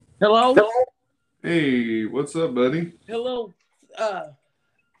Hello? Hey, what's up, buddy? Hello? Uh,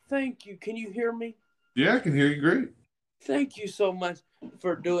 Thank you. Can you hear me? Yeah, I can hear you great. Thank you so much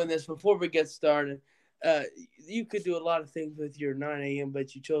for doing this. Before we get started, uh, you could do a lot of things with your 9 a.m.,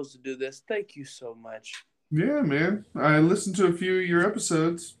 but you chose to do this. Thank you so much. Yeah, man. I listened to a few of your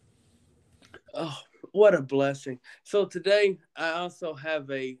episodes. Oh, what a blessing. So today, I also have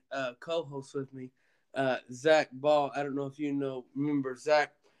a co-host with me, Zach Ball. I don't know if remember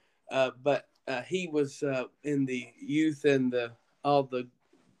Zach, but he was in the youth and the all the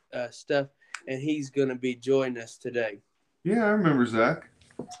stuff, and he's going to be joining us today. Yeah, I remember Zach.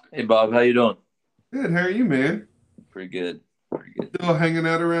 Hey Bob, how you doing? Good. How are you, man? Pretty good. Pretty good. Still hanging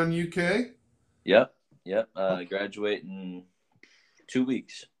out around UK? Yep. Yep. Graduate in 2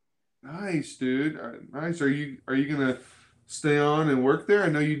 weeks. Nice, dude. Nice. Are you gonna stay on and work there? I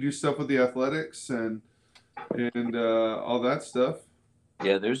know you do stuff with the athletics and all that stuff.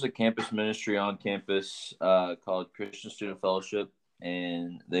 Yeah, there's a campus ministry on campus called Christian Student Fellowship,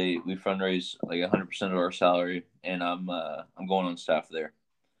 and we fundraise like 100% of our salary, and I'm going on staff there.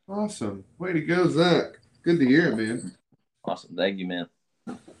 Awesome. Way to go, Zach. Good to hear it, man. Awesome. Thank you, man.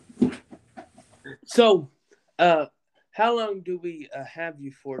 So, uh, how long do we have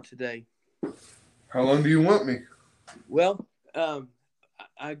you for today? How long do you want me? Well,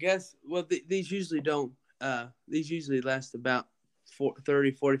 I guess, well, these usually don't, these usually last about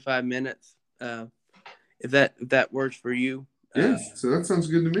 30, 45 minutes, if that works for you. Yes. So that sounds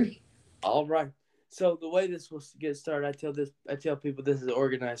good to me. All right. So the way this will get started, I tell people this is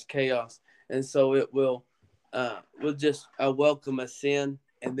organized chaos, and so it will, we'll just welcome us in,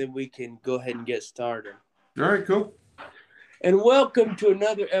 and then we can go ahead and get started. All right, cool. And welcome to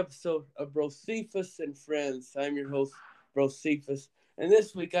another episode of Brosephus and Friends. I'm your host, Brosephus, and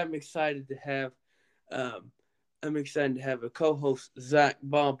this week um, I'm excited to have a co-host, Zach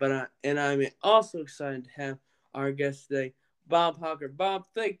Bob, and I'm also excited to have our guest today, Bob Hawker. Bob,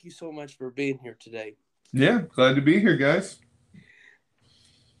 thank you so much for being here today. Yeah, glad to be here, guys.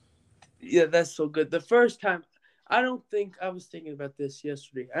 Yeah, that's so good. The first time, I was thinking about this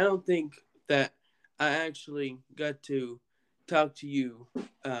yesterday. I don't think that I actually got to talk to you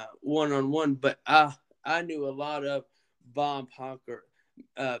one on one, but I knew a lot of Bob Hawker,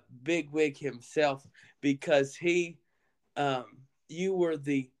 Big Wig himself, because um, you were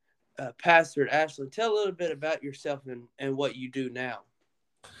the pastor at Ashland. Tell a little bit about yourself and what you do now.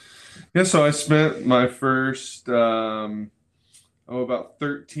 Yeah, so I spent my first about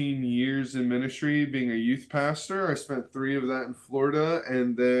 13 years in ministry being a youth pastor. I spent three of that in Florida,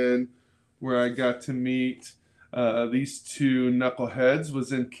 and then where I got to meet these two knuckleheads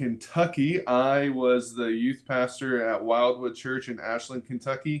was in Kentucky. I was the youth pastor at Wildwood Church in Ashland,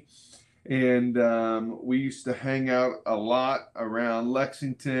 Kentucky, and we used to hang out a lot around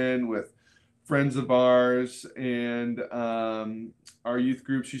Lexington with friends of ours, and our youth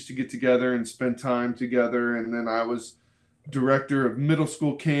groups used to get together and spend time together. And then I was director of middle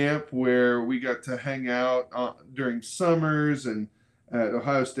school camp, where we got to hang out during summers and at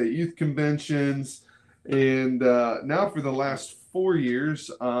Ohio State youth conventions. And now for the last 4 years,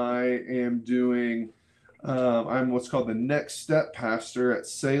 I am doing, I'm what's called the Next Step pastor at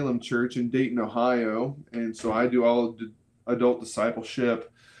Salem Church in Dayton, Ohio. And so I do all of the adult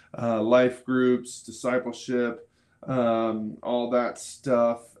discipleship, life groups, discipleship, all that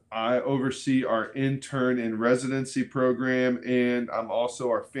stuff. I oversee our intern and residency program, and I'm also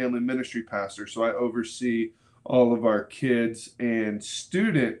our family ministry pastor. So I oversee all of our kids and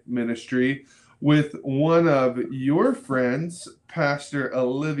student ministry with one of your friends, Pastor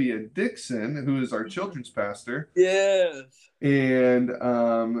Olivia Dixon, who is our children's pastor. Yes. And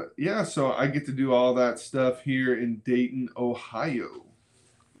yeah, so I get to do all that stuff here in Dayton, Ohio.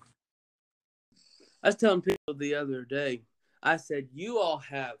 I was telling people the other day, I said, you all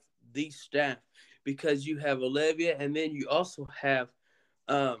have the staff because you have Olivia, and then you also have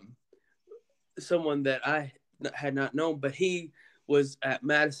um, someone that I had not known, but he was at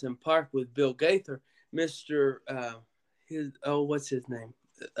Madison Park with Bill Gaither, Mr. What's his name?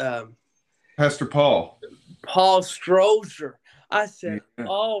 Um, Pastor Paul. Paul Strozier. I said, Yeah.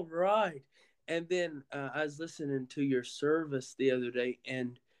 all right. And then I was listening to your service the other day,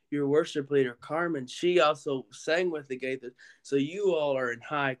 and your worship leader, Carmen, she also sang with the Gaithers. So you all are in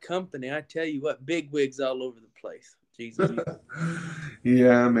high company. I tell you what, big wigs all over the place. Jesus.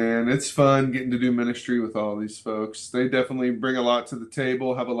 Yeah, man, it's fun getting to do ministry with all these folks. They definitely bring a lot to the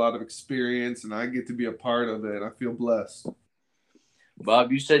table, have a lot of experience, and I get to be a part of it. I feel blessed.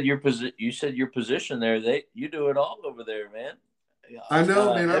 Bob, you said your position there. You do it all over there, man. I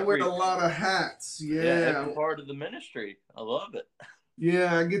know, man. I wear a lot of hats. Yeah, Yeah. every part of the ministry. I love it.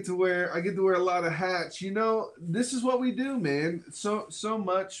 Yeah, I get to wear a lot of hats. This is what we do, man. So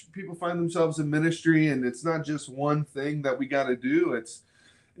much people find themselves in ministry, and it's not just one thing that we got to do.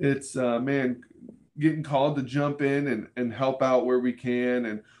 It's man, getting called to jump in and help out where we can.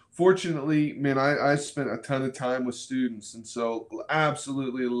 And fortunately, man, I spent a ton of time with students, and so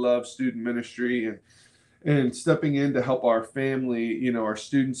absolutely love student ministry and stepping in to help our family, our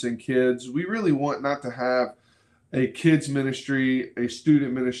students and kids. We really want not to have a kids ministry, a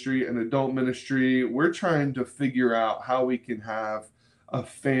student ministry, an adult ministry. We're trying to figure out how we can have a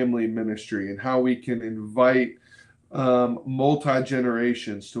family ministry and how we can invite multi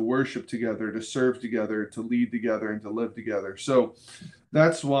generations to worship together, to serve together, to lead together, and to live together. So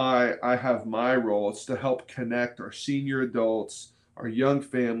that's why I have my role. It's to help connect our senior adults, our young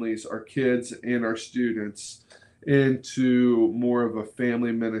families, our kids, and our students into more of a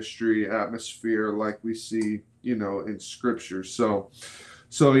family ministry atmosphere like we see, in scripture. So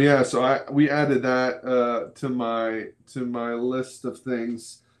yeah, we added that to my list of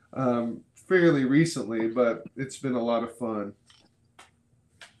things fairly recently, but it's been a lot of fun.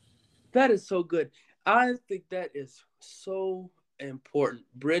 That is so good. I think that is so important,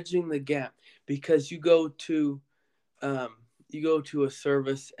 bridging the gap, because um, you go to a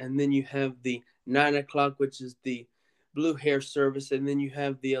service, and then you have the 9 o'clock, which is the blue hair service, and then you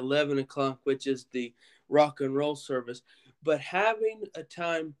have the 11 o'clock, which is the rock and roll service. But having a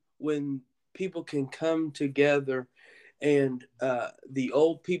time when people can come together, and the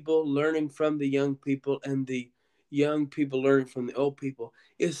old people learning from the young people, and the young people learning from the old people,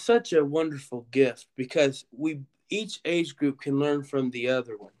 is such a wonderful gift, because we each age group can learn from the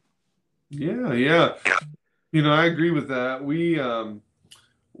other one. Yeah, yeah. I agree with that. We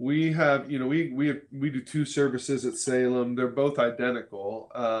have, we do two services at Salem. They're both identical,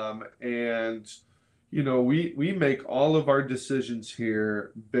 and we make all of our decisions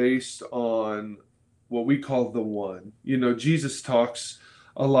here based on what we call the one. Jesus talks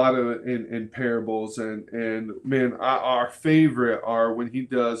a lot of in parables, and man, our favorite are when he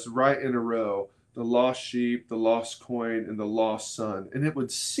does right in a row the lost sheep, the lost coin, and the lost son. And it would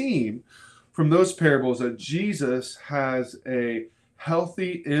seem from those parables that Jesus has a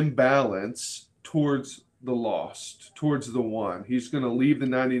healthy imbalance towards the lost, towards the one. He's going to leave the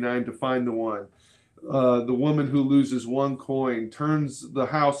 99 to find the one. The woman who loses one coin turns the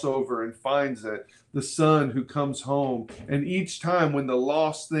house over and finds it. The son who comes home. And each time when the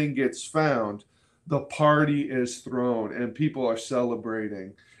lost thing gets found, the party is thrown and people are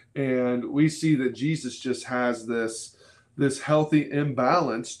celebrating. And we see that Jesus just has this healthy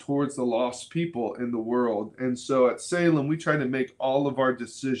imbalance towards the lost people in the world. And so at Salem, we try to make all of our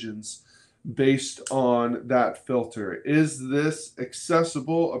decisions based on that filter. Is this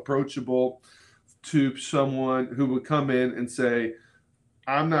accessible, approachable to someone who would come in and say,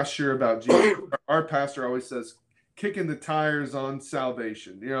 I'm not sure about Jesus? Our pastor always says, kicking the tires on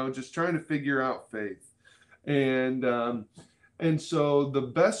salvation, just trying to figure out faith. And so the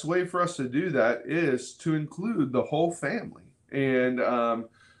best way for us to do that is to include the whole family, and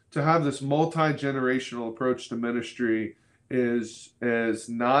to have this multi-generational approach to ministry is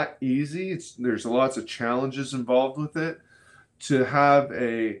not easy. There's lots of challenges involved with it. To have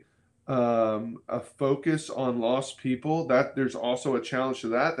a focus on lost people, that there's also a challenge to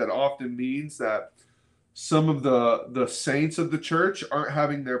that. That often means that some of the saints of the church aren't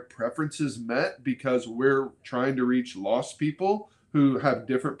having their preferences met because we're trying to reach lost people who have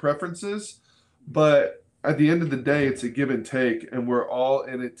different preferences. But at the end of the day, it's a give and take, and we're all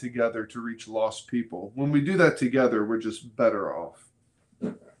in it together to reach lost people. When we do that together, we're just better off.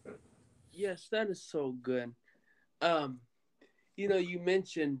 Yes, that is so good. Um, you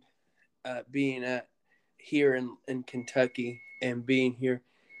mentioned being at here in Kentucky, and being here,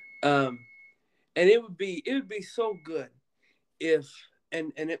 um, and it would be so good if,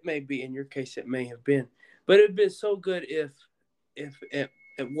 and it may be in your case, it may have been, but it'd been so good if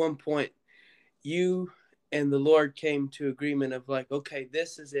at one point you and the Lord came to agreement of, like, okay,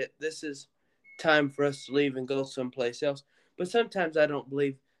 this is it. This is time for us to leave and go someplace else. But sometimes I don't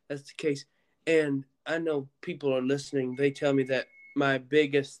believe that's the case. And I know people are listening. They tell me that my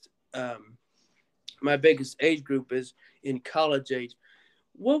biggest um, my biggest age group is in college age.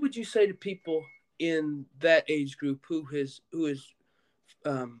 What would you say to people in that age group who is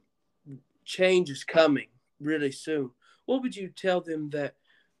um, change is coming really soon? What would you tell them, that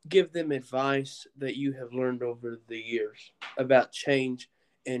give them advice that you have learned over the years about change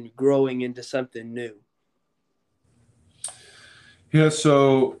and growing into something new? Yeah,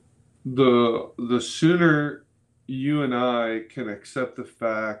 so the sooner you and I can accept the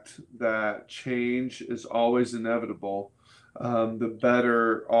fact that change is always inevitable, the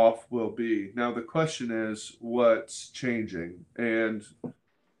better off we'll be. Now, the question is, what's changing? And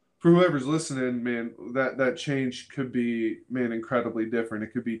for whoever's listening, man, that change could be, man, incredibly different.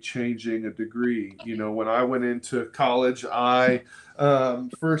 It could be changing a degree. You know, when I went into college, I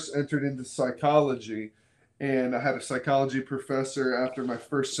first entered into psychology, and I had a psychology professor after my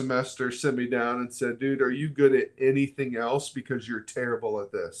first semester sit me down and said, "Dude, are you good at anything else? Because you're terrible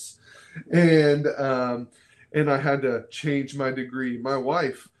at this." And I had to change my degree. My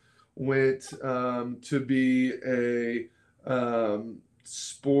wife went to be a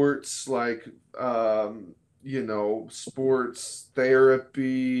sports like sports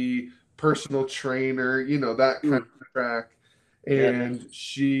therapy, personal trainer, that kind Mm. of track. Yeah. And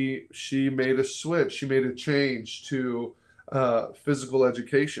she made a switch. She made a change to physical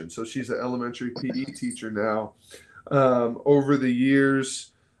education. So she's an elementary PE teacher now. Over the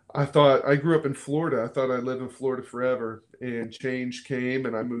years, I thought I grew up in Florida. I thought I'd live in Florida forever. And change came,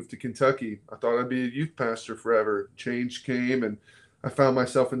 and I moved to Kentucky. I thought I'd be a youth pastor forever. Change came, and I found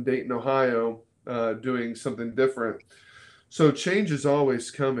myself in Dayton, Ohio, doing something different. So change is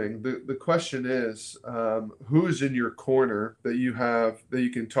always coming. The question is, who is in your corner that you have that you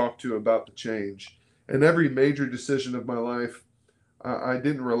can talk to about the change? And every major decision of my life, I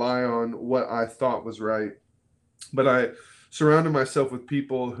didn't rely on what I thought was right, but I surrounded myself with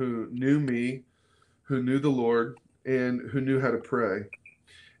people who knew me, who knew the Lord, and who knew how to pray.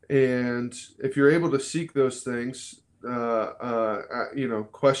 And if you're able to seek those things,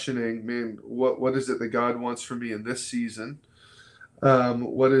 questioning, man, what is it that God wants from me in this season?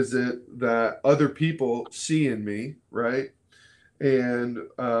 What is it that other people see in me, right? And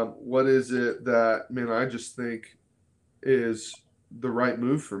what is it that, man, I just think is the right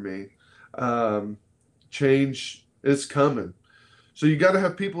move for me? Um, Change is coming. So you got to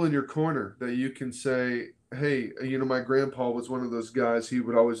have people in your corner that you can say, hey, my grandpa was one of those guys. He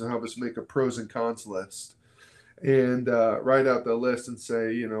would always help us make a pros and cons list and write out the list and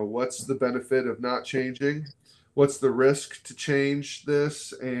say, what's the benefit of not changing? What's the risk to change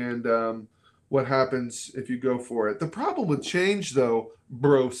this? And what happens if you go for it? The problem with change, though,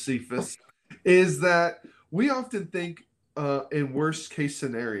 Brosephus, is that we often think in worst case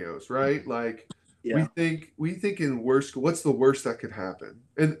scenarios, right? Like we Yeah. think we think in worst. What's the worst that could happen?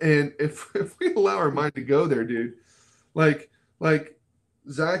 And if we allow our mind to go there, dude, like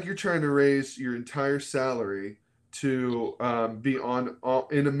Zach, you're trying to raise your entire salary to be on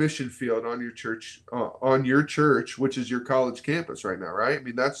in a mission field on your church, which is your college campus right now, right? I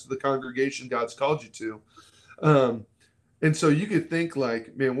mean, that's the congregation God's called you to. Um, and so you could think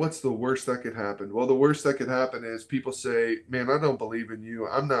like, man, what's the worst that could happen? Well, the worst that could happen is people say, man, I don't believe in you.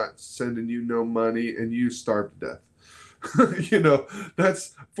 I'm not sending you no money, and you starve to death.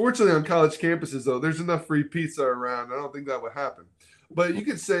 That's fortunately on college campuses, though, there's enough free pizza around. I don't think that would happen. But you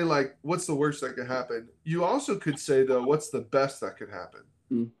could say, like, what's the worst that could happen? You also could say, though, what's the best that could happen?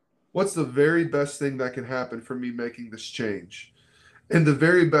 Mm. What's the very best thing that could happen for me making this change? And the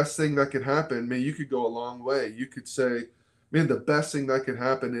very best thing that could happen, man, you could go a long way. You could say, man, the best thing that could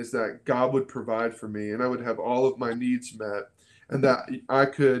happen is that God would provide for me and I would have all of my needs met and that I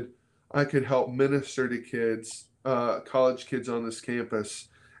could help minister to kids, college kids on this campus,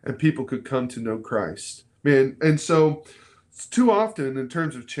 and people could come to know Christ. Man, and so too often in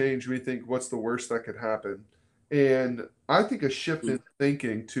terms of change, we think what's the worst that could happen? And I think a shift in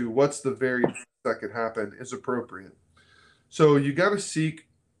thinking to what's the very best that could happen is appropriate. So you got to seek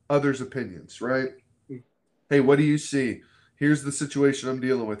others' opinions, right? Mm. Hey, what do you see? Here's the situation I'm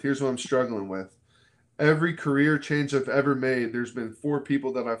dealing with. Here's what I'm struggling with. Every career change I've ever made, there's been 4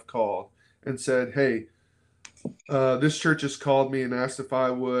 people that I've called and said, hey, this church has called me and asked if I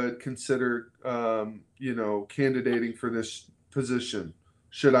would consider, candidating for this position.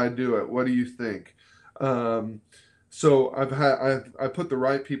 Should I do it? What do you think? Um, so I put the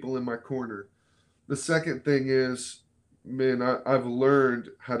right people in my corner. The second thing is, man, I've learned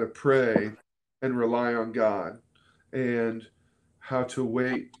how to pray and rely on God and how to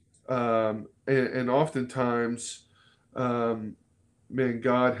wait. And oftentimes, um, man,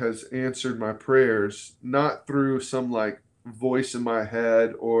 God has answered my prayers, not through some like voice in my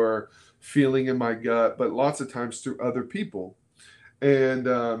head or feeling in my gut, but lots of times through other people. And,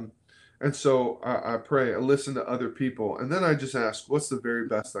 um, and so I pray, I listen to other people, and then I just ask, what's the very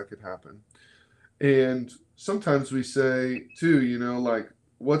best that could happen? And sometimes we say too, like,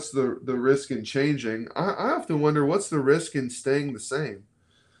 what's the risk in changing? I often wonder what's the risk in staying the same.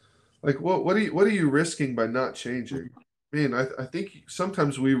 Like, what are you risking by not changing? Man, I think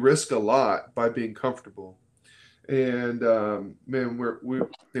sometimes we risk a lot by being comfortable, and man, we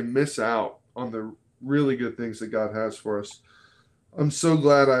miss out on really good things that God has for us. I'm so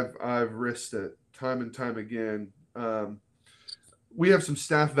glad I've risked it time and time again. We have some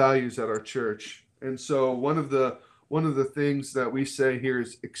staff values at our church, and so one of the things that we say here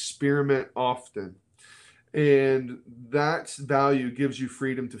is experiment often, and that value gives you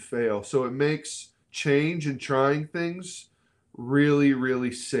freedom to fail. So it makes change and trying things really,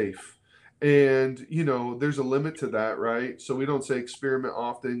 really safe. And there's a limit to that, right? So we don't say experiment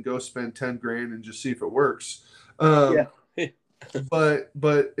often, go spend 10 grand and just see if it works. Yeah. Um,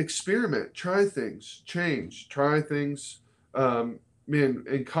 but experiment, try things, change, try things. Man,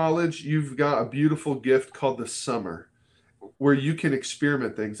 in college, you've got a beautiful gift called the summer where you can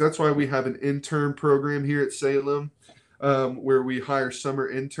experiment things. That's why we have an intern program here at Salem, where we hire summer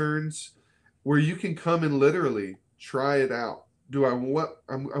interns, where you can come and literally try it out. Do I want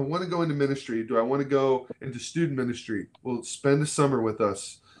to go into ministry? Do I want to go into student ministry? Well, spend a summer with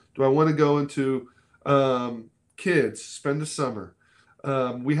us. Do I want to go into kids? Spend a summer.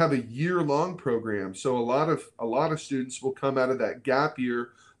 We have a year-long program, so a lot of students will come out of that gap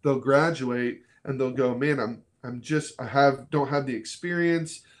year. They'll graduate and they'll go, man, don't have the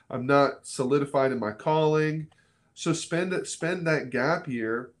experience. I'm not solidified in my calling. So spend that gap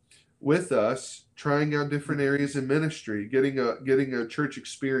year with us, trying out different areas in ministry, getting a church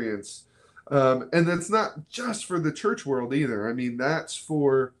experience. And that's not just for the church world either. I mean, that's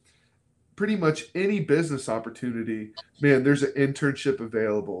for pretty much any business opportunity. Man, there's an internship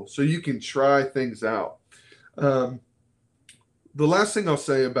available, so you can try things out. Um, the last thing I'll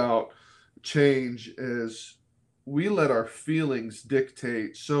say about change is we let our feelings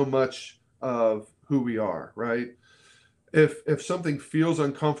dictate so much of who we are, right? If something feels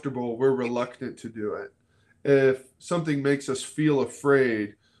uncomfortable, we're reluctant to do it. If something makes us feel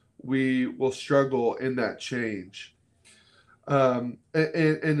afraid, we will struggle in that change. And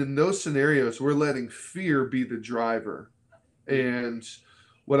in those scenarios, we're letting fear be the driver. And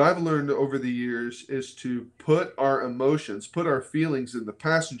what I've learned over the years is to put our emotions, put our feelings in the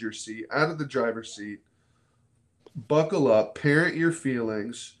passenger seat, out of the driver's seat, buckle up, parent your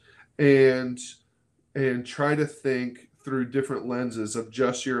feelings, and try to think through different lenses of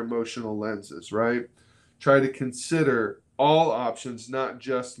just your emotional lenses, right? Try to consider all options, not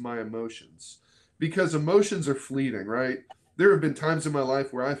just my emotions. Because emotions are fleeting, right? There have been times in my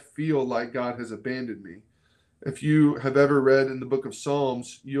life where I feel like God has abandoned me. If you have ever read in the book of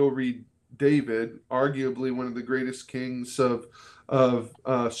Psalms, you'll read David, arguably one of the greatest kings of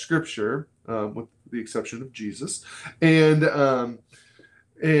Scripture, with the exception of Jesus, and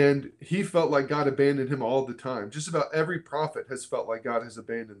he felt like God abandoned him all the time. Just about every prophet has felt like God has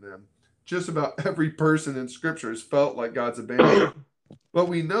abandoned them. Just about every person in Scripture has felt like God's abandoned them. But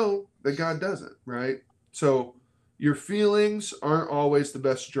we know that God doesn't, right? So your feelings aren't always the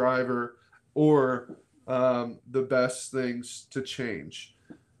best driver or the best things to change.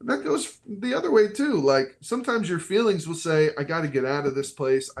 And that goes the other way too. Like sometimes your feelings will say, I got to get out of this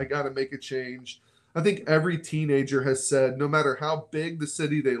place. I got to make a change. I think every teenager has said, no matter how big the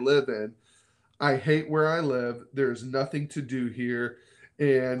city they live in, I hate where I live. There's nothing to do here.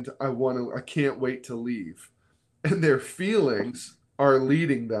 And I can't wait to leave. And their feelings are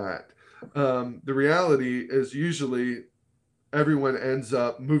leading that. The reality is usually everyone ends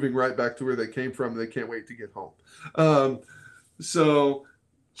up moving right back to where they came from. They can't wait to get home. So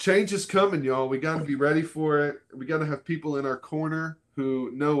change is coming, y'all. We got to be ready for it. We got to have people in our corner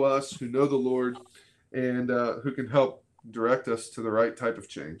who know us, who know the Lord, and who can help direct us to the right type of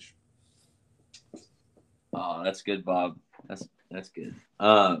change. Oh, that's good, Bob. That's good.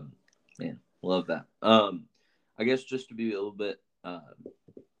 Man, love that. I guess just to be a little bit,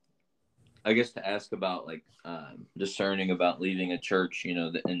 I guess to ask about like discerning about leaving a church,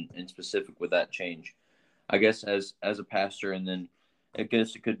 in specific with that change. I guess as a pastor, and then I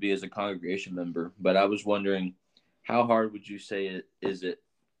guess it could be as a congregation member. But I was wondering, how hard would you say it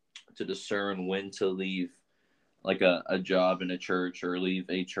to discern when to leave, like a job in a church or leave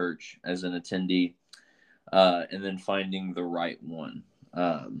a church as an attendee, and then finding the right one?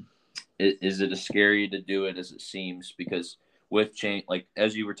 Is it as scary to do it as it seems? Because with change, like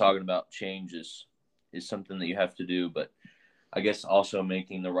as you were talking about, change is something that you have to do, but I guess also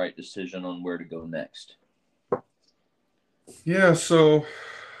making the right decision on where to go next. Yeah, so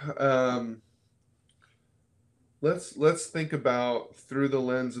um, let's think about through the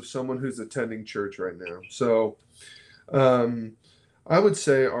lens of someone who's attending church right now. So um, I would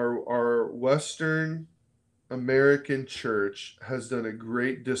say our Western American church has done a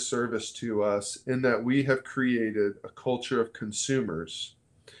great disservice to us in that we have created a culture of consumers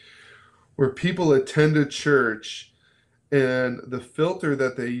where people attend a church And the filter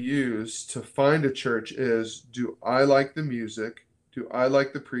that they use to find a church is, do I like the music? Do I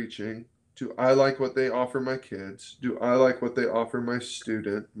like the preaching? Do I like what they offer my kids? Do I like what they offer my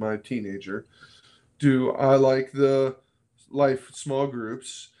student, my teenager? Do I like the life small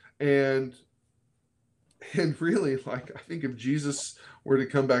groups? And really, like, I think if Jesus were to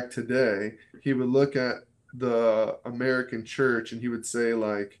come back today, he would look at the American church and he would say,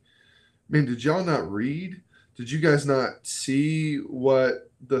 like, man, did y'all not read? Did you guys not see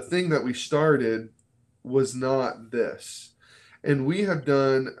what the thing that we started was not this? And we have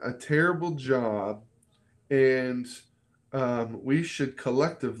done a terrible job, and we should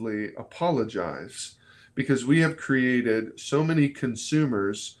collectively apologize because we have created so many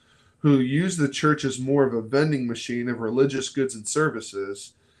consumers who use the church as more of a vending machine of religious goods and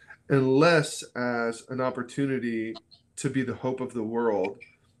services and less as an opportunity to be the hope of the world,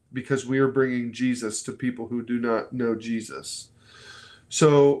 because we are bringing Jesus to people who do not know Jesus.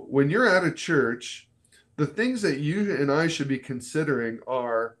 So when you're at a church, the things that you and I should be considering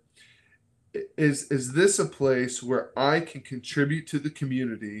are, is this a place where I can contribute to the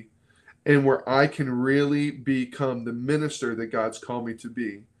community and where I can really become the minister that God's called me to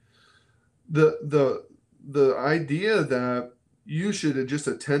be? The idea that you should just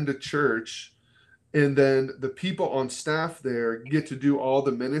attend a church and then the people on staff there get to do all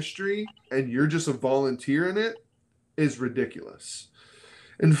the ministry and you're just a volunteer in it is ridiculous.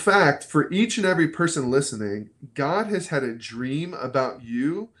 In fact, for each and every person listening, God has had a dream about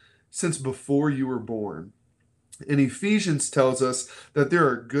you since before you were born. And Ephesians tells us that there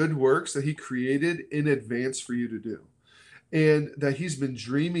are good works that he created in advance for you to do, and that he's been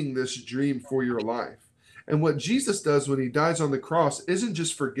dreaming this dream for your life. And what Jesus does when he dies on the cross isn't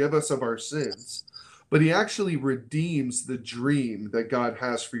just forgive us of our sins, but he actually redeems the dream that God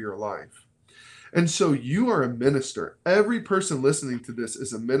has for your life. And so you are a minister. Every person listening to this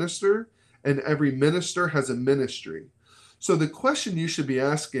is a minister, and every minister has a ministry. So the question you should be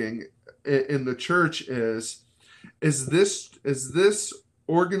asking in the church is this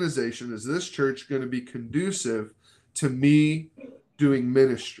organization, is this church going to be conducive to me doing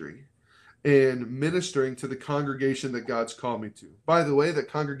ministry and ministering to the congregation that God's called me to? By the way, that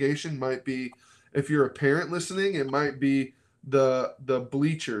congregation might be, if you're a parent listening, it might be the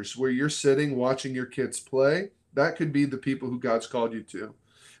bleachers where you're sitting watching your kids play. That could be the people who God's called you to.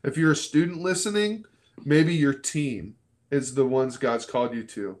 If you're a student listening, maybe your team is the ones God's called you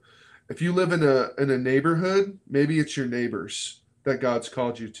to. If you live in a neighborhood, maybe it's your neighbors that God's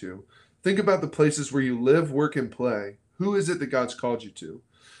called you to. Think about the places where you live, work, and play. Who is it that God's called you to?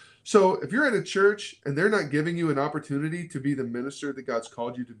 So if you're at a church and they're not giving you an opportunity to be the minister that God's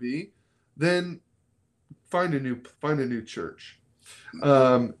called you to be, then find a new church.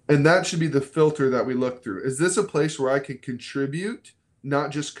 And that should be the filter that we look through. Is this a place where I can contribute,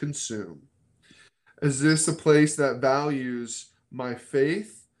 not just consume? Is this a place that values my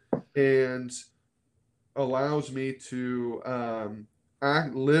faith and allows me to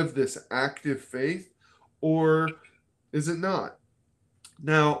live this active faith, or is it not?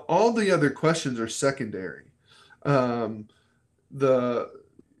 Now, all the other questions are secondary. The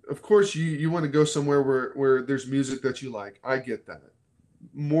Of course, you want to go somewhere where there's music that you like. I get that.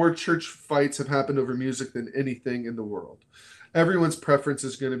 More church fights have happened over music than anything in the world. Everyone's preference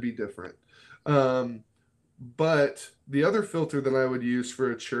is going to be different. But the other filter that I would use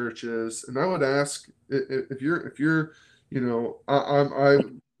for a church is, and I would ask if you're, I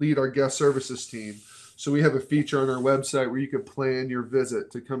lead our guest services team. So we have a feature on our website where you can plan your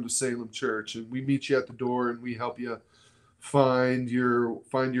visit to come to Salem Church, and we meet you at the door and we help you find your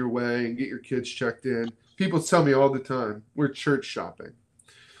way and get your kids checked in. People tell me all the time, we're church shopping.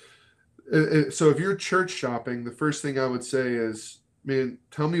 So if you're church shopping, the first thing I would say is, man,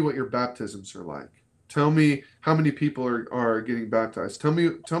 tell me what your baptisms are like. Tell me how many people are getting baptized. Tell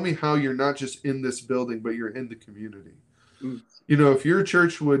me how you're not just in this building, but you're in the community. Mm. If your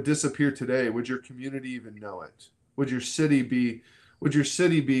church would disappear today, would your community even know it? Would your city be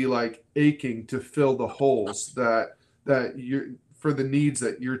like aching to fill the holes that you're, for the needs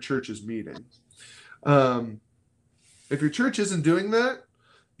that your church is meeting? If your church isn't doing that,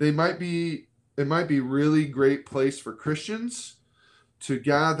 it might be really great place for Christians to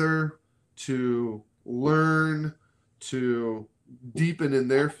gather, to learn, to deepen in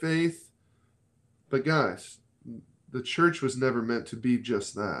their faith. But guys, the church was never meant to be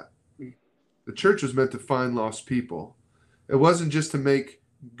just that. The church was meant to find lost people. It wasn't just to make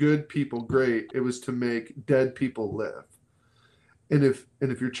good people great. It was to make dead people live. And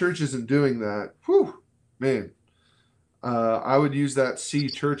if your church isn't doing that, whew, man, I would use that "see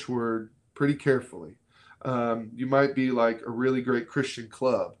church" word pretty carefully. You might be like a really great Christian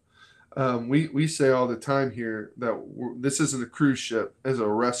club. We say all the time here that this isn't a cruise ship, it's a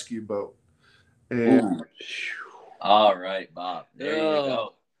rescue boat. And Ooh. All right, Bob. There you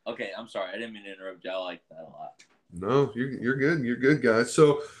Oh, go. Okay, I'm sorry. I didn't mean to interrupt you. I like that a lot. no, you're good. You're good, guys.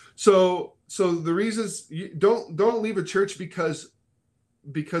 So the reasons you don't leave a church because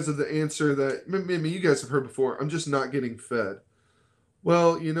of the answer that maybe you guys have heard before. I'm just not getting fed.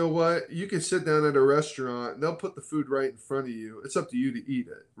 Well, you know what? You can sit down at a restaurant and they'll put the food right in front of you. It's up to you to eat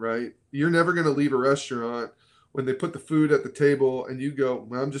it, right? You're never going to leave a restaurant when they put the food at the table and you go,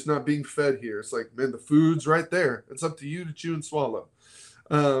 well, I'm just not being fed here. It's like, man, the food's right there. It's up to you to chew and swallow.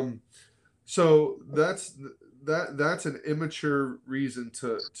 Um, so that's an immature reason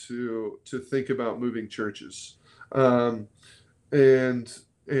to think about moving churches. Um, and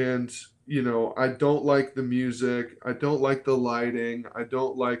and I don't like the music, I don't like the lighting, I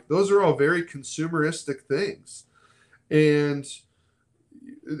don't like, those are all very consumeristic things. And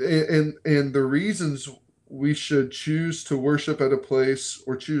the reasons we should choose to worship at a place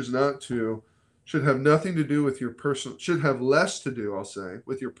or choose not to should have nothing to do with your personal, should have less to do, I'll say,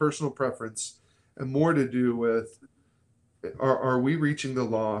 with your personal preference, and more to do with, are we reaching the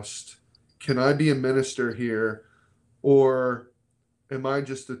lost? Can I be a minister here? Or am I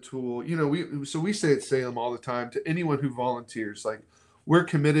just a tool? We say at Salem all the time to anyone who volunteers, like, we're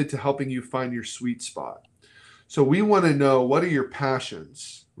committed to helping you find your sweet spot. So we want to know, what are your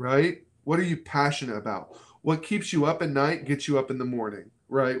passions, right? What are you passionate about? What keeps you up at night, gets you up in the morning,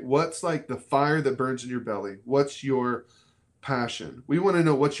 right? What's like the fire that burns in your belly? What's your passion? We want to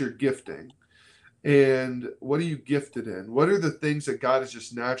know what's your gifting. And what are you gifted in? What are the things that God is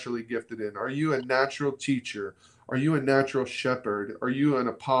just naturally gifted in? Are you a natural teacher? Are you a natural shepherd? Are you an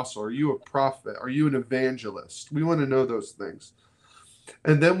apostle? Are you a prophet? Are you an evangelist? We want to know those things.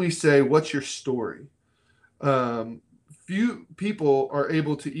 And then we say, what's your story? Few people are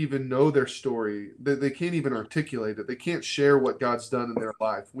able to even know their story. They can't even articulate it. They can't share what God's done in their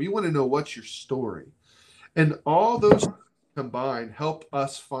life. We want to know, what's your story? And all those combined help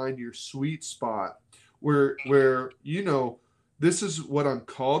us find your sweet spot where this is what I'm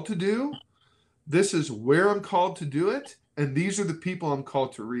called to do. This is where I'm called to do it. And these are the people I'm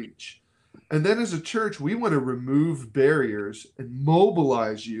called to reach. And then as a church, we want to remove barriers and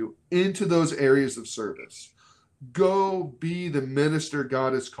mobilize you into those areas of service. Go be the minister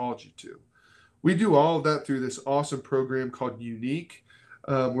God has called you to. We do all of that through this awesome program called Unique,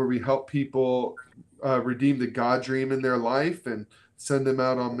 where we help people redeem the God dream in their life and send them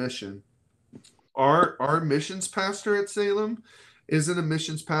out on mission. Our missions pastor at Salem isn't a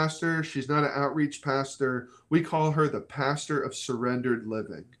missions pastor. She's not an outreach pastor. We call her the pastor of surrendered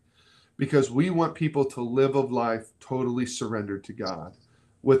living, because we want people to live a life totally surrendered to God,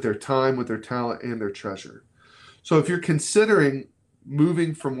 with their time, with their talent, and their treasure. So if you're considering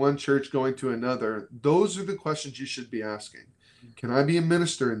moving from one church going to another, those are the questions you should be asking. Can I be a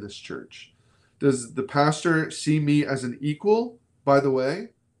minister in this church? Does the pastor see me as an equal? By the way,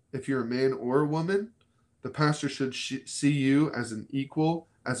 if you're a man or a woman, the pastor should see you as an equal,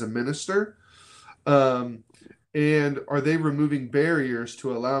 as a minister. And are they removing barriers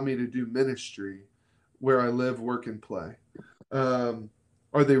to allow me to do ministry where I live, work, and play? Are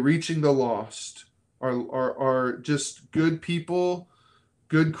they reaching the lost? Are just good people,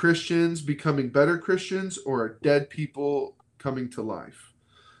 good Christians, becoming better Christians, or are dead people coming to life?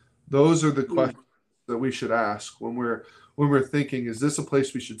 Those are the questions that we should ask when we're thinking, is this a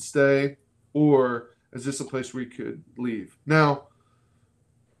place we should stay, or is this a place we could leave? Now,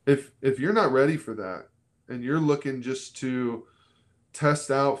 if you're not ready for that, and you're looking just to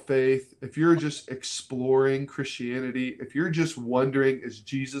test out faith, if you're just exploring Christianity, if you're just wondering, is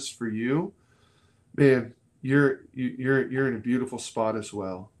Jesus for you, man, you're in a beautiful spot as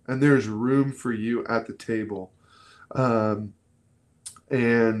well, and there's room for you at the table.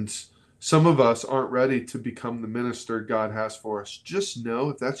 And some of us aren't ready to become the minister God has for us. Just know,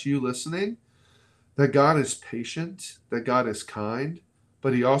 if that's you listening, that God is patient, that God is kind,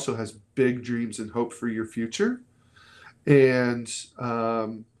 but He also has big dreams and hope for your future. And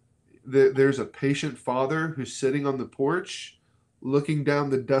there's a patient father who's sitting on the porch looking down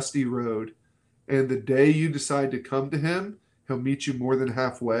the dusty road. And the day you decide to come to Him, He'll meet you more than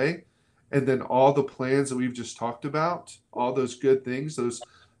halfway. And then all the plans that we've just talked about, all those good things,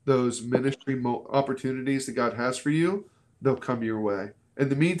 those ministry opportunities that God has for you, they'll come your way. In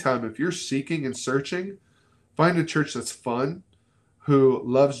the meantime, if you're seeking and searching, find a church that's fun, who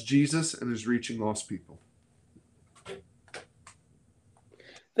loves Jesus and is reaching lost people.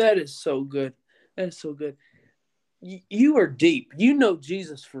 That is so good. That is so good. You are deep. You know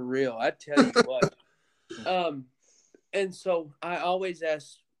Jesus for real. I tell you what. Um, and so I always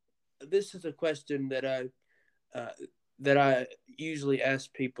ask. This is a question uh, that I usually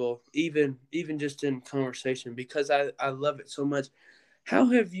ask people, even just in conversation, because I love it so much. How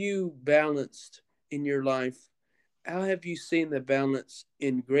have you balanced in your life? How have you seen the balance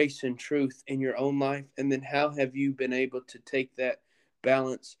in grace and truth in your own life? And then how have you been able to take that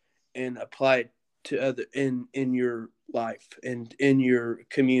balance and apply it to other in your life and in your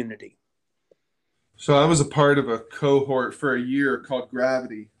community? So I was a part of a cohort for a year called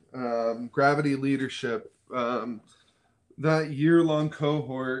Gravity, Gravity Leadership. That year-long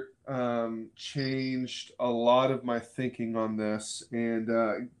cohort changed a lot of my thinking on this. And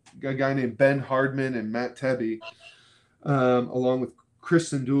a guy named Ben Hardman and Matt Tebby, along with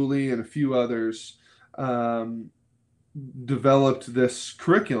Kristen Dooley and a few others, um, developed this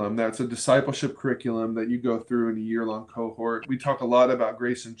curriculum that's a discipleship curriculum that you go through in a year-long cohort. We talk a lot about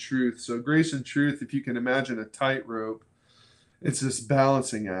grace and truth. So grace and truth, if you can imagine a tightrope, it's this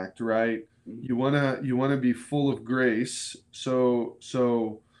balancing act, right? You want to be full of grace, we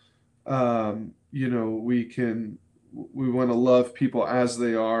want to love people as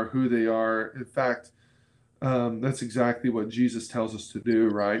they are, who they are. In fact, that's exactly what Jesus tells us to do,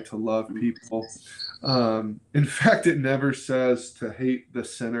 right? To love people. In fact, it never says to hate the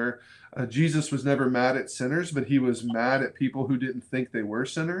sinner. Jesus was never mad at sinners, but he was mad at people who didn't think they were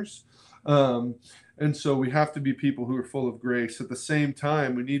sinners. Um, and so we have to be people who are full of grace. At the same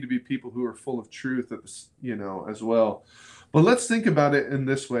time, we need to be people who are full of truth, as well. But let's think about it in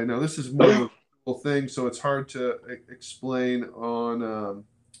this way. Now, this is more of a visual thing, so it's hard to explain on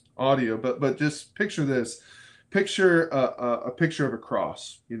audio. But just picture this. Picture a picture of a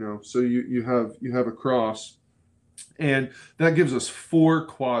cross. So you have a cross, and that gives us four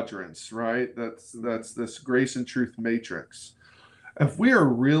quadrants, right? That's this grace and truth matrix. If we are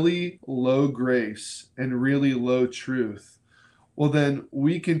really low grace and really low truth, well, then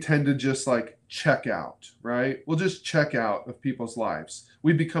we can tend to just like check out, right? We'll just check out of people's lives.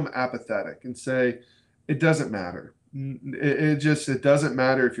 We become apathetic and say, it doesn't matter. It doesn't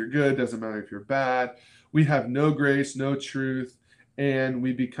matter if you're good, doesn't matter if you're bad. We have no grace, no truth, and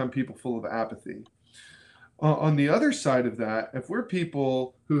we become people full of apathy. On the other side of that, if we're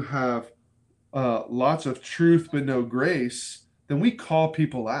people who have lots of truth but no grace, then we call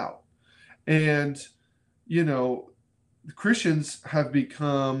people out. And, you know, Christians have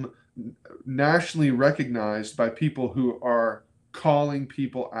become nationally recognized by people who are calling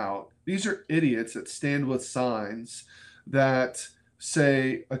people out. These are idiots that stand with signs that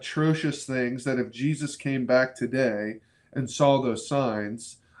say atrocious things that if Jesus came back today and saw those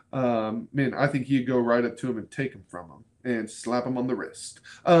signs, man, I think he'd go right up to him and take them from him and slap him on the wrist.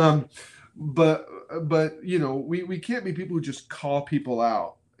 But we can't be people who just call people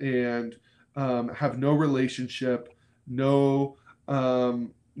out and have no relationship, no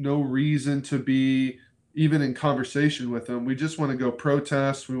reason to be even in conversation with them. We just want to go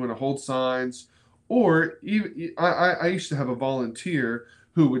protest. We want to hold signs. Or even, I used to have a volunteer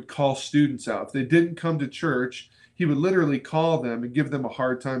who would call students out. If they didn't come to church, he would literally call them and give them a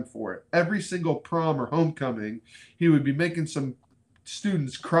hard time for it. Every single prom or homecoming, he would be making some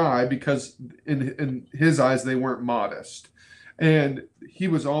students cry because in his eyes they weren't modest. And he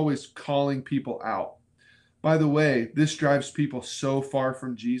was always calling people out. By the way, this drives people so far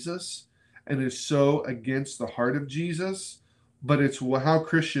from Jesus and is so against the heart of Jesus, but it's how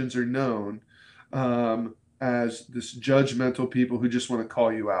Christians are known, as this judgmental people who just want to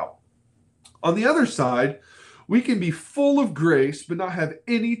call you out. On the other side, we can be full of grace but not have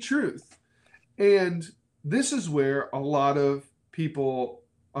any truth. And this is where a lot of people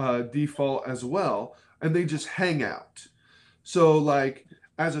default as well, and they just hang out. So, like,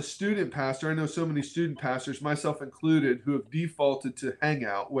 as a student pastor, I know so many student pastors, myself included, who have defaulted to hang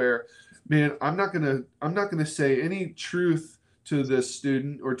out where, man, I'm not gonna say any truth to this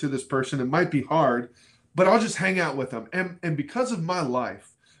student or to this person. It might be hard, but I'll just hang out with them. And because of my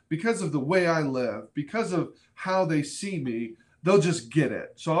life, because of the way I live, because of how they see me, they'll just get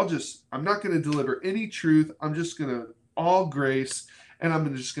it. So I'm not going to deliver any truth. I'm just going to all grace, and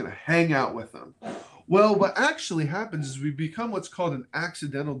I'm just going to hang out with them. Well, what actually happens is we become what's called an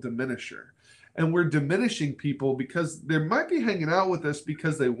accidental diminisher. And we're diminishing people because they might be hanging out with us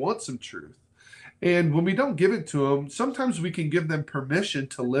because they want some truth. And when we don't give it to them, sometimes we can give them permission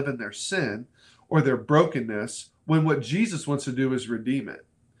to live in their sin or their brokenness when what Jesus wants to do is redeem it.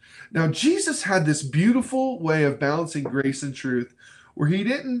 Now, Jesus had this beautiful way of balancing grace and truth where he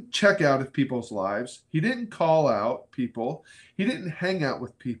didn't check out of people's lives. He didn't call out people. He didn't hang out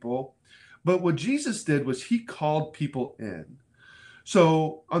with people. But what Jesus did was he called people in.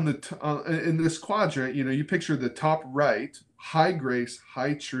 So on in this quadrant, you picture the top right, high grace,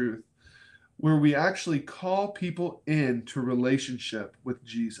 high truth, where we actually call people into relationship with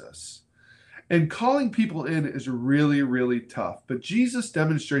Jesus. And calling people in is really, really tough. But Jesus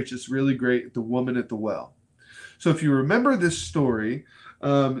demonstrates this really great at the woman at the well. So if you remember this story,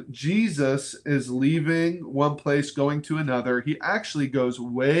 Jesus is leaving one place, going to another. He actually goes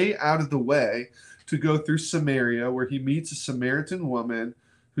way out of the way to go through Samaria, where he meets a Samaritan woman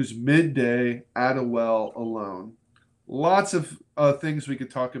who's midday at a well alone. Lots of things we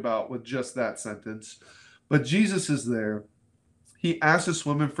could talk about with just that sentence. But Jesus is there. He asks this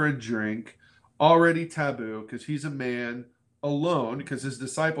woman for a drink, already taboo because he's a man alone, because his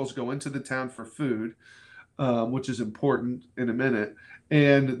disciples go into the town for food, which is important in a minute.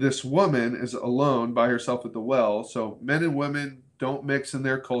 And this woman is alone by herself at the well. So men and women don't mix in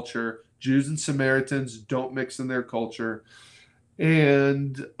their culture. Jews and Samaritans don't mix in their culture.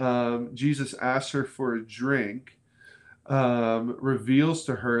 And Jesus asks her for a drink, reveals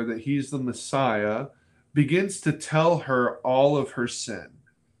to her that he's the Messiah, begins to tell her all of her sin.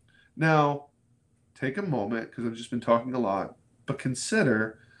 Now, take a moment, because I've just been talking a lot, but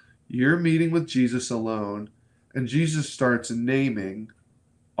consider you're meeting with Jesus alone, and Jesus starts naming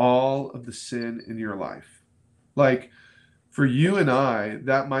all of the sin in your life. Like, for you and I,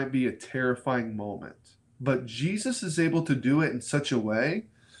 that might be a terrifying moment. But Jesus is able to do it in such a way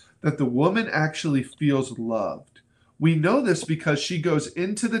that the woman actually feels loved. We know this because she goes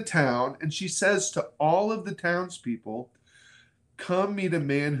into the town and she says to all of the townspeople, "Come meet a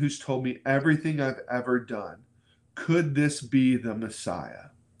man who's told me everything I've ever done. Could this be the Messiah?"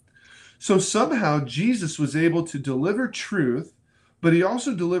 So somehow Jesus was able to deliver truth, but he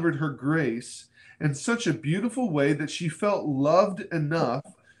also delivered her grace in such a beautiful way that she felt loved enough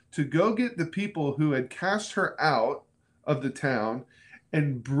to go get the people who had cast her out of the town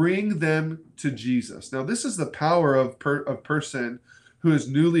and bring them to Jesus. Now, this is the power of a person who has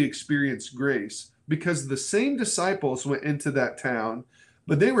newly experienced grace, because the same disciples went into that town,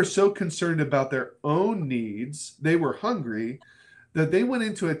 but they were so concerned about their own needs, they were hungry, that they went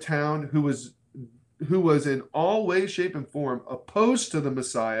into a town who was in all way, shape, and form opposed to the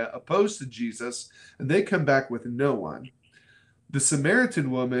Messiah, opposed to Jesus, and they come back with no one. The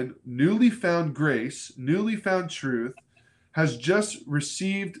Samaritan woman, newly found grace, newly found truth, has just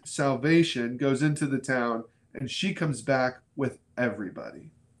received salvation, goes into the town, and she comes back with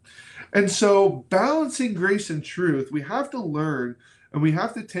everybody. And so, balancing grace and truth, we have to learn and we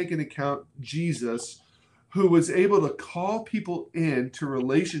have to take into account Jesus, who was able to call people into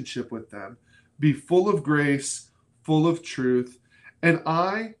relationship with them, be full of grace, full of truth. And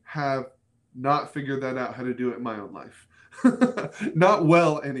I have not figured that out how to do it in my own life. Not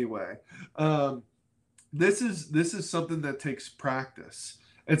well, anyway. This is something that takes practice.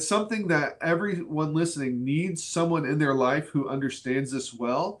 It's something that everyone listening needs someone in their life who understands this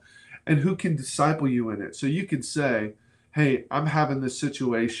well and who can disciple you in it. So you can say, "Hey, I'm having this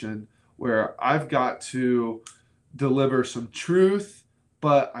situation where I've got to deliver some truth,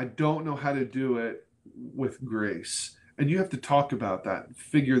 but I don't know how to do it with grace." And you have to talk about that and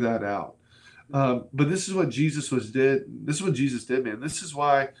figure that out. But this is what Jesus did. This is what Jesus did, man. This is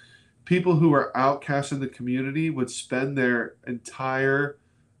why people who are outcast in the community would spend their entire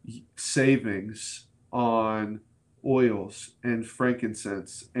savings on oils and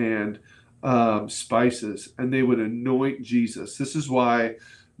frankincense and spices, and they would anoint Jesus. This is why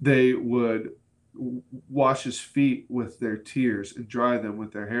they would wash his feet with their tears and dry them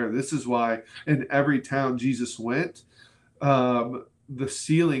with their hair. This is why in every town Jesus went, the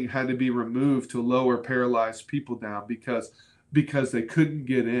ceiling had to be removed to lower paralyzed people down, because they couldn't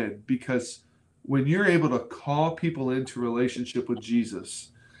get in. Because when you're able to call people into relationship with Jesus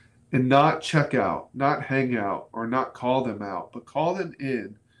and not check out, not hang out, or not call them out, but call them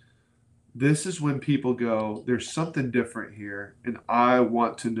in, this is when people go, "There's something different here, and I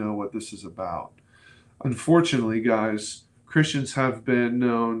want to know what this is about." Unfortunately, guys, Christians have been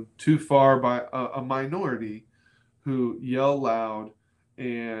known too far by a minority who yell loud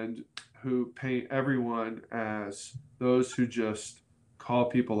and who paint everyone as those who just call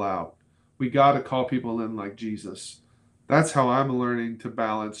people out. We got to call people in like Jesus. That's how I'm learning to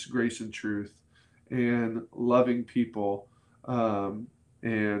balance grace and truth and loving people.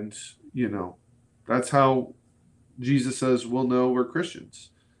 And, that's how Jesus says we'll know we're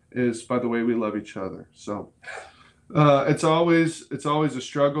Christians, is by the way we love each other. So it's always a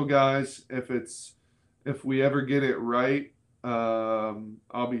struggle, guys. If we ever get it right,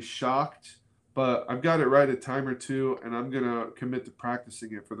 I'll be shocked. But I've got it right a time or two, and I'm gonna commit to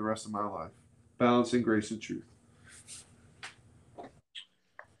practicing it for the rest of my life. Balancing grace and truth.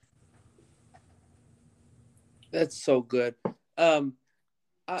 That's so good. Um,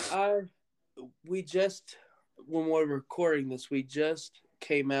 I we just when we're recording this, we just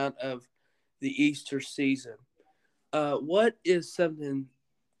came out of the Easter season. What is something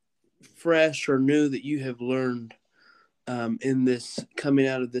fresh or new that you have learned in this coming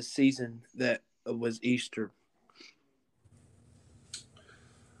out of this season that was Easter?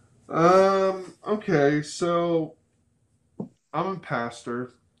 Okay, so I'm a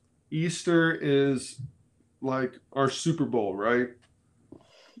pastor. Easter is like our Super Bowl, right? Uh,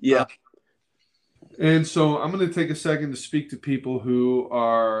 Yeah. and so I'm going to take a second to speak to people who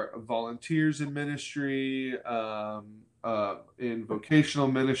are volunteers in ministry, in vocational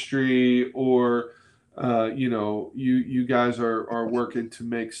ministry, or you guys are working to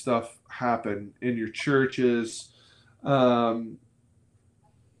make stuff happen in your churches. Um,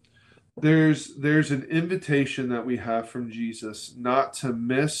 there's an invitation that we have from Jesus not to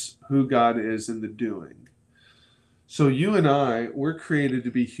miss who God is in the doing. So you and I, we're created to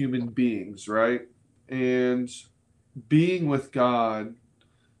be human beings, right? And being with God,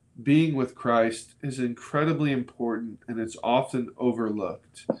 being with Christ is incredibly important and it's often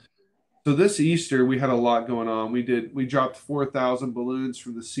overlooked. So this Easter we had a lot going on. We dropped 4,000 balloons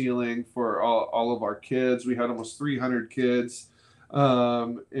from the ceiling for all of our kids. We had almost 300 kids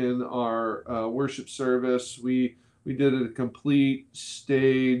in our worship service. We did a complete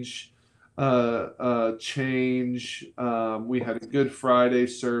stage change. We had a Good Friday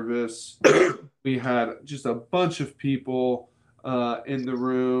service. We had just a bunch of people in the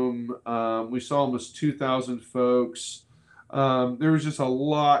room. We saw almost 2,000 folks. There was just a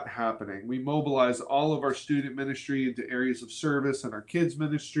lot happening. We mobilized all of our student ministry into areas of service and our kids'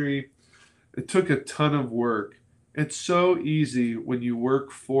 ministry. It took a ton of work. It's so easy when you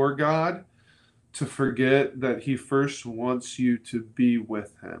work for God to forget that He first wants you to be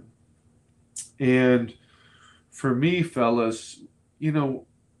with Him. And for me, fellas,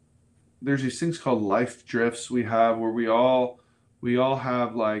 there's these things called life drifts we have where we all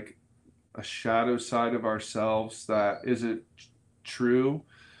have like a shadow side of ourselves that isn't true.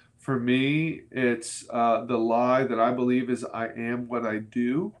 For me, it's the lie that I believe is I am what I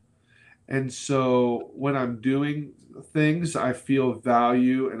do. And so when I'm doing things, I feel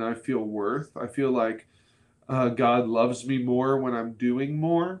value and I feel worth. I feel like God loves me more when I'm doing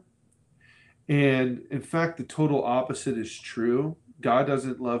more. And in fact, the total opposite is true. God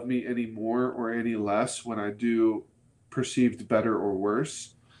doesn't love me any more or any less when I do perceived better or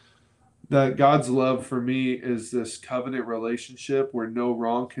worse. That God's love for me is this covenant relationship where no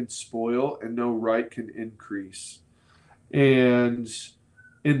wrong can spoil and no right can increase. And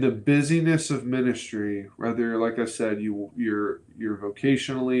in the busyness of ministry, whether, like I said, you're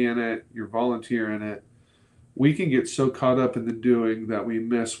vocationally in it, you're volunteer in it, we can get so caught up in the doing that we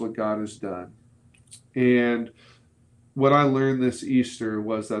miss what God has done. And what I learned this Easter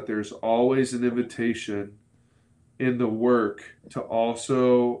was that there's always an invitation in the work to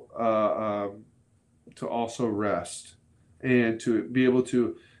also rest and to be able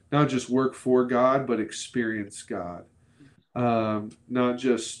to not just work for God but experience God, not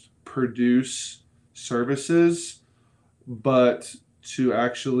just produce services but to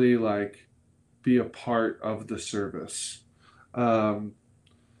actually like be a part of the service. Um,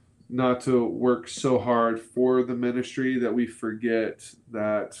 Not to work so hard for the ministry that we forget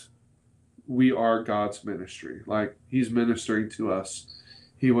that we are God's ministry. Like He's ministering to us.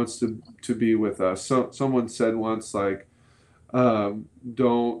 He wants to be with us. So someone said once, like,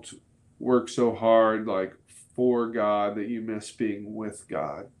 don't work so hard, like for God that you miss being with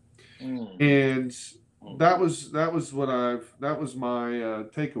God. Mm. And that was my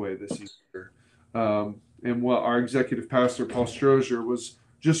takeaway this Easter. And what our executive pastor Paul Strozier was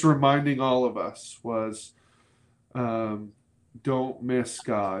just reminding all of us was, um, don't miss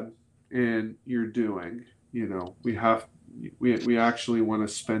God in your doing. We actually want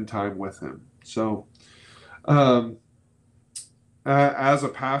to spend time with Him. So, um, as a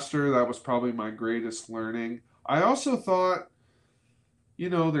pastor, that was probably my greatest learning. I also thought,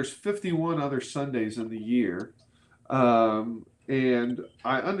 there's 51 other Sundays in the year. And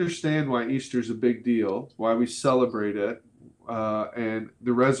I understand why Easter's a big deal, why we celebrate it. And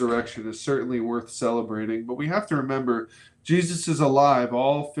the resurrection is certainly worth celebrating. But we have to remember Jesus is alive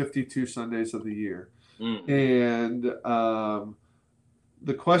all 52 Sundays of the year. Mm. And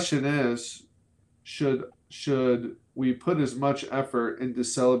the question is, should we put as much effort into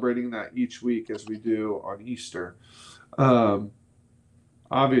celebrating that each week as we do on Easter?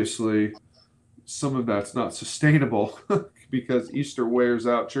 Obviously, some of that's not sustainable because Easter wears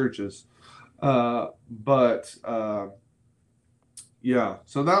out churches. But yeah,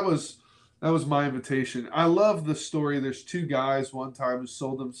 so That was my invitation. I love the story. There's two guys one time who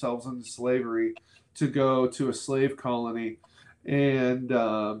sold themselves into slavery to go to a slave colony and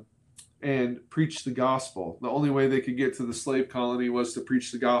preach the gospel. The only way they could get to the slave colony was to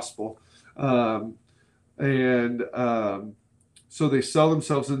preach the gospel. Um, and So they sell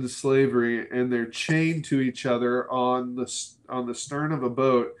themselves into slavery, and they're chained to each other on the stern of a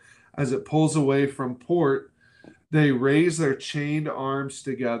boat as it pulls away from port. They raise their chained arms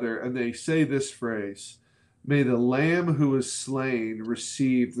together and they say this phrase: "May the Lamb who was slain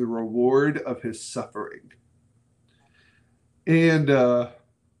receive the reward of his suffering." And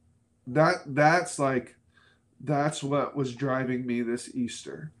that's like that's what was driving me this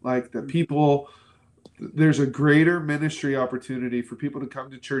Easter. Like the people, there's a greater ministry opportunity for people to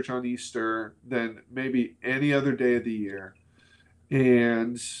come to church on Easter than maybe any other day of the year.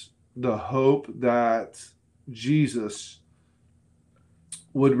 And the hope that Jesus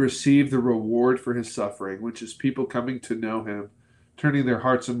would receive the reward for his suffering, which is people coming to know him, turning their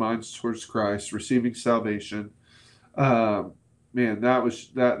hearts and minds towards Christ, receiving salvation. Um, Man,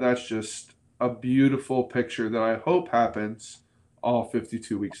 that's just a beautiful picture that I hope happens all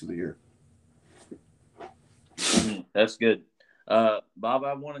 52 weeks of the year. That's good. Bob,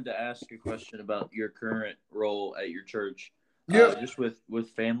 I wanted to ask a question about your current role at your church, Yep. just with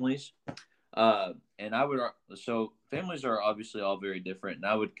families. And I would so families are obviously all very different, and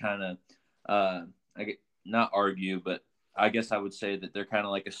I would kind of I get not argue, but I guess I would say that they're kind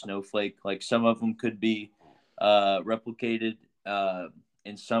of like a snowflake. Like some of them could be replicated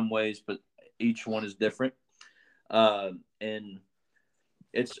in some ways, but each one is different. And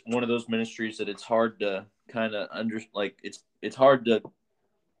it's one of those ministries that it's hard to kind of it's hard to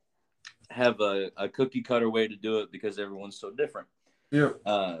have a cookie cutter way to do it because everyone's so different. Yeah.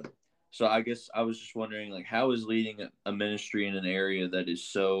 So I guess I was just wondering, like, how is leading a ministry in an area that is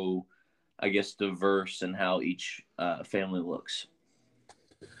so, I guess, diverse and how each family looks?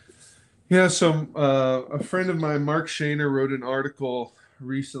 Yeah. So a friend of mine, Mark Shaner, wrote an article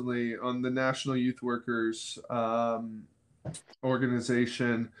recently on the National Youth Workers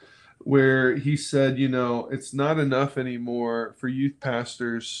organization where he said, it's not enough anymore for youth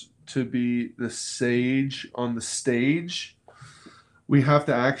pastors to be the sage on the stage. We have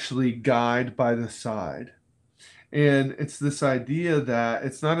to actually guide by the side. And it's this idea that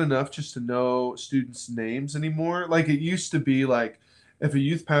it's not enough just to know students' names anymore. Like it used to be like if a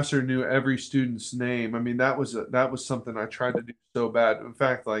youth pastor knew every student's name, I mean that was something I tried to do so bad. In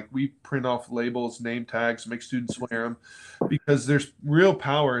fact, like we print off labels, name tags, make students wear them because there's real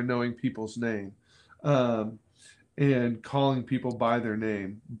power in knowing people's name. Um, and calling people by their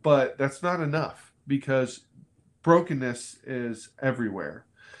name. But that's not enough because brokenness is everywhere.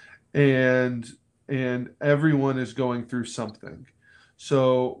 And everyone is going through something.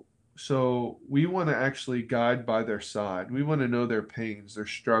 So we want to actually guide by their side. We want to know their pains, their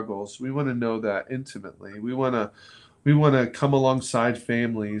struggles. We want to know that intimately. We want to come alongside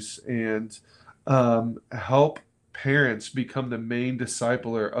families and help parents become the main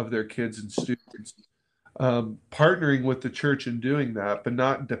discipler of their kids and students. Partnering with the church in doing that, but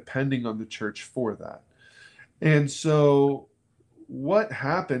not depending on the church for that. And so what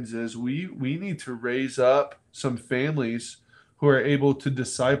happens is we need to raise up some families who are able to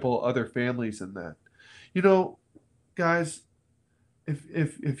disciple other families in that. You know, guys,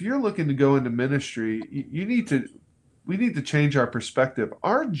 if you're looking to go into ministry, you need to we need to change our perspective.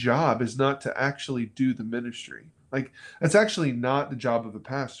 Our job is not to actually do the ministry. Like that's actually not the job of the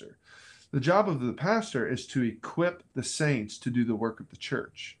pastor. The job of the pastor is to equip the saints to do the work of the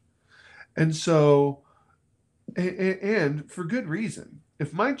church. And so and for good reason.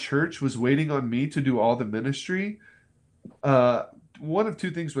 If my church was waiting on me to do all the ministry, uh, one of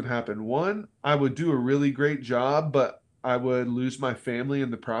two things would happen. One, I would do a really great job, but I would lose my family in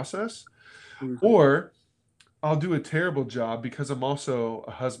the process. Mhm. Or I'll do a terrible job because I'm also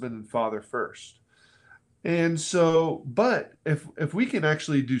a husband and father first. And so, but if we can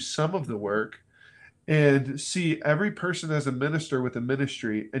actually do some of the work and see every person as a minister with a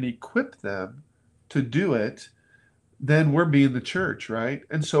ministry and equip them to do it, then we're being the church, right?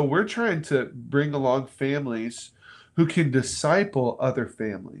 And so we're trying to bring along families who can disciple other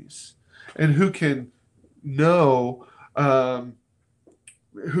families and who can know, who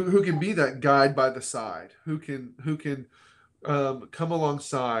can be that guide by the side, who can come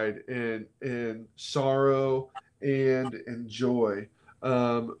alongside in sorrow and in joy,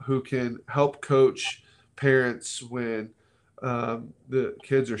 who can help coach parents when the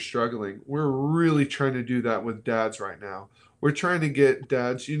kids are struggling. We're really trying to do that with dads right now. We're trying to get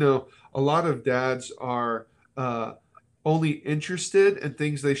dads. A lot of dads are only interested in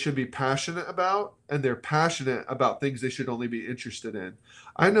things they should be passionate about, and they're passionate about things they should only be interested in.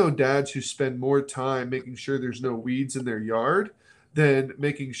 I know dads who spend more time making sure there's no weeds in their yard than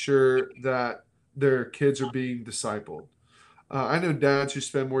making sure that their kids are being discipled. I know dads who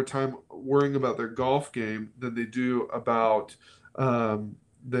spend more time worrying about their golf game than they do about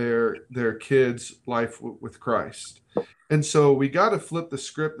their kids' life with Christ. And so we got to flip the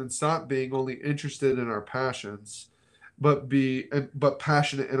script and stop being only interested in our passions, but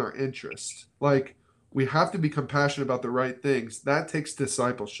passionate in our interests. Like, we have to become passionate about the right things. That takes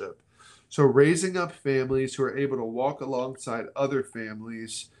discipleship. So raising up families who are able to walk alongside other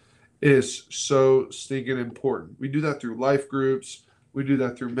families is so stinking important. We do that through life groups. We do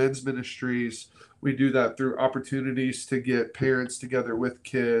that through men's ministries. We do that through opportunities to get parents together with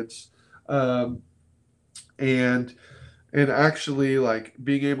kids, um, and actually, like,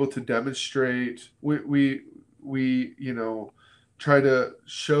 being able to demonstrate. We try to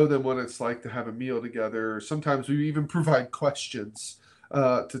show them what it's like to have a meal together. Sometimes we even provide questions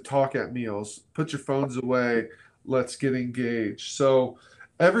to talk at meals. Put your phones away. Let's get engaged. So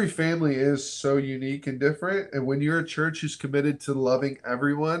every family is so unique and different. And when you're a church who's committed to loving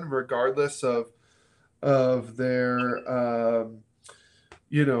everyone, regardless of their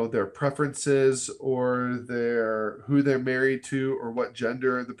their preferences or their who they're married to or what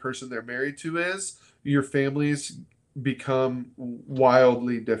gender the person they're married to is, your families become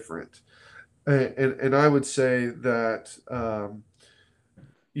wildly different. And I would say that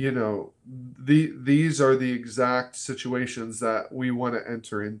these are the exact situations that we want to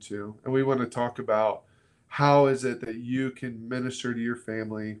enter into, and we want to talk about how is it that you can minister to your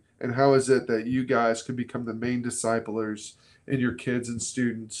family, and how is it that you guys could become the main disciplers in your kids and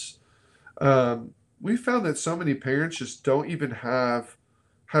students. We found that so many parents just don't even have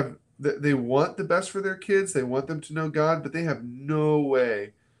they want the best for their kids, they want them to know God, but they have no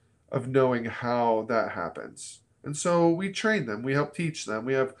way of knowing how that happens. And so we train them, we help teach them.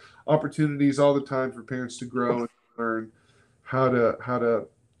 We have opportunities all the time for parents to grow and learn how to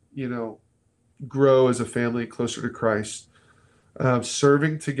you know grow as a family closer to Christ.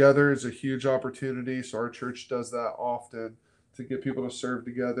 Serving together is a huge opportunity. So our church does that often to get people to serve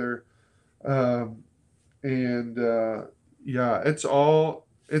together. Um, and Yeah, it's all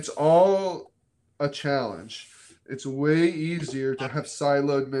a challenge. It's way easier to have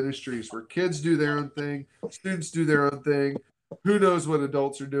siloed ministries where kids do their own thing, students do their own thing. Who knows what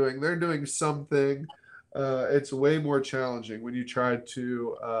adults are doing? They're doing something. It's way more challenging when you try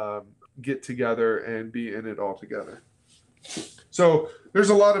to get together and be in it all together. So there's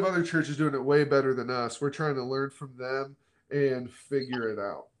a lot of other churches doing it way better than us. We're trying to learn from them and figure it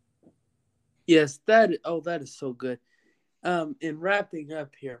out. Yes, that is so good. In wrapping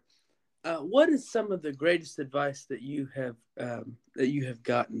up here, what is some of the greatest advice that you have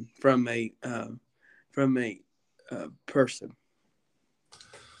gotten from a person?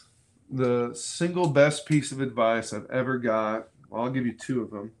 The single best piece of advice I've ever got, well, I'll give you two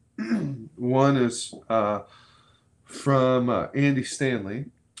of them. One is from Andy Stanley,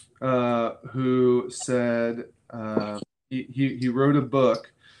 who said he wrote a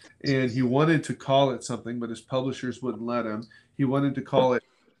book and he wanted to call it something, but his publishers wouldn't let him. He wanted to call it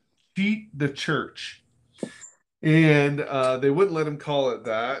Cheat the Church. And they wouldn't let him call it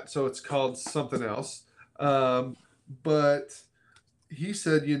that, so it's called something else. But he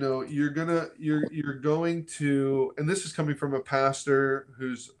said, you're going to, and this is coming from a pastor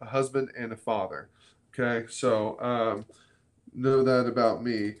who's a husband and a father. Okay, so know that about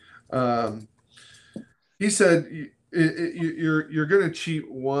me. Um, he said, you're going to cheat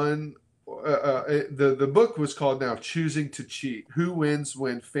one. The book was called now Choosing to Cheat: Who Wins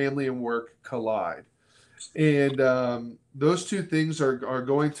When Family and Work Collide. And those two things are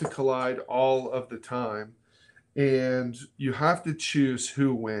going to collide all of the time, and you have to choose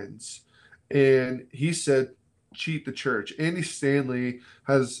who wins. And he said, cheat the church. Andy Stanley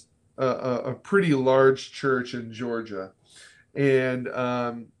has a pretty large church in Georgia, and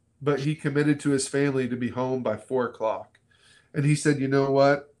but he committed to his family to be home by 4 o'clock. And he said, you know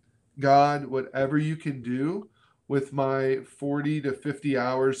what, God, whatever you can do with my 40 to 50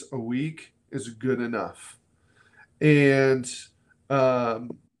 hours a week is good enough. And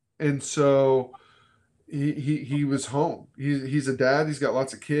um, and so he was home. He's a dad. He's got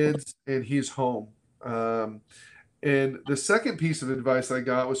lots of kids, and he's home. Um, and the second piece of advice I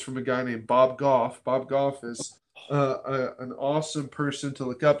got was from a guy named Bob Goff. Bob Goff is an awesome person to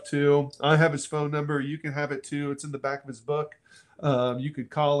look up to. I have his phone number. You can have it too. It's in the back of his book. You could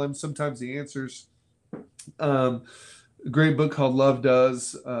call him. Sometimes he answers. A great book called Love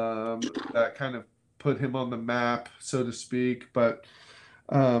Does, that kind of put him on the map, so to speak. But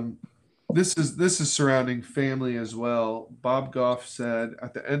um, this is surrounding family as well. Bob Goff said,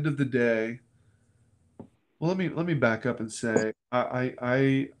 at the end of the day, well, let me back up and say I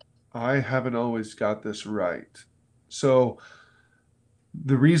haven't always got this right. So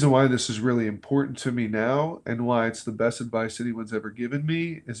the reason why this is really important to me now and why it's the best advice anyone's ever given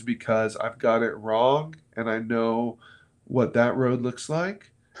me is because I've got it wrong and I know what that road looks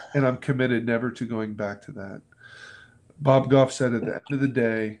like, and I'm committed never to going back to that. Bob Goff said at the end of the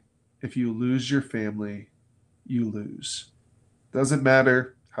day, if you lose your family, you lose. Doesn't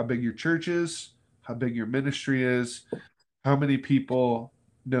matter how big your church is, how big your ministry is, how many people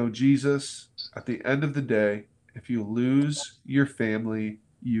know Jesus. At the end of the day, if you lose your family,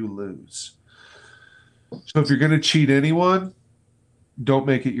 you lose. So if you're going to cheat anyone, don't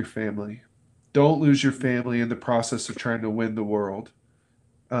make it your family. Don't lose your family in the process of trying to win the world.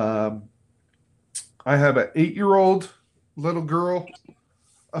 Um, I have an 8-year-old little girl,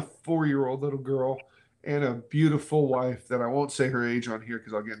 a 4-year-old little girl, and a beautiful wife that I won't say her age on here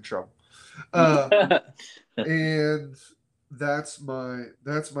because I'll get in trouble. And that's my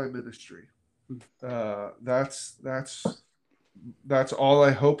ministry. That's all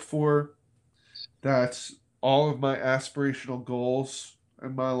I hope for. That's all of my aspirational goals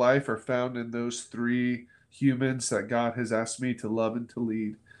in my life are found in those three humans that God has asked me to love and to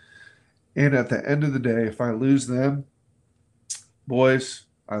lead. And at the end of the day, if I lose them, boys,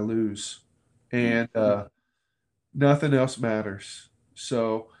 I lose. And nothing else matters.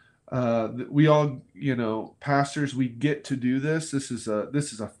 So we all, pastors, we get to do this. This is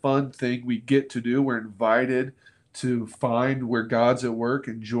a fun thing we get to do. We're invited to find where God's at work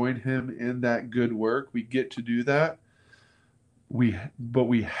and join Him in that good work. We get to do that. But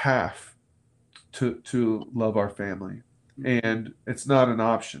we have to love our family, and it's not an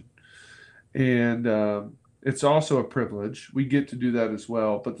option. And it's also a privilege. We get to do that as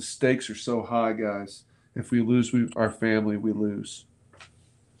well. But the stakes are so high, guys. If we lose our family, we lose.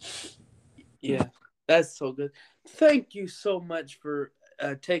 Yeah, that's so good. Thank you so much for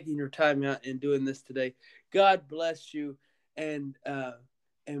taking your time out and doing this today. God bless you, and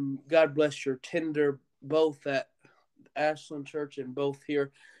God bless your tender both at Ashland Church and both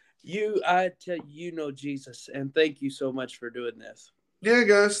here. I tell you, you know Jesus, and thank you so much for doing this. Yeah,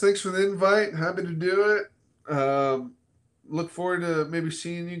 guys, thanks for the invite. Happy to do it. Look forward to maybe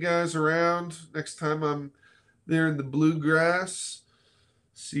seeing you guys around next time I'm there in the bluegrass.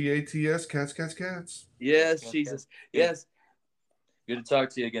 CATS, cats, cats, cats. Yes, Jesus. Yes. Good to talk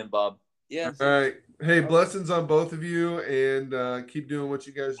to you again, Bob. Yes. All right. Hey, blessings on both of you, and keep doing what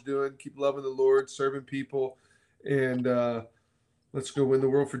you guys are doing. Keep loving the Lord, serving people, and let's go win the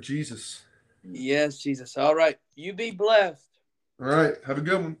world for Jesus. Yes, Jesus. All right. You be blessed. All right. Have a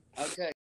good one. Okay.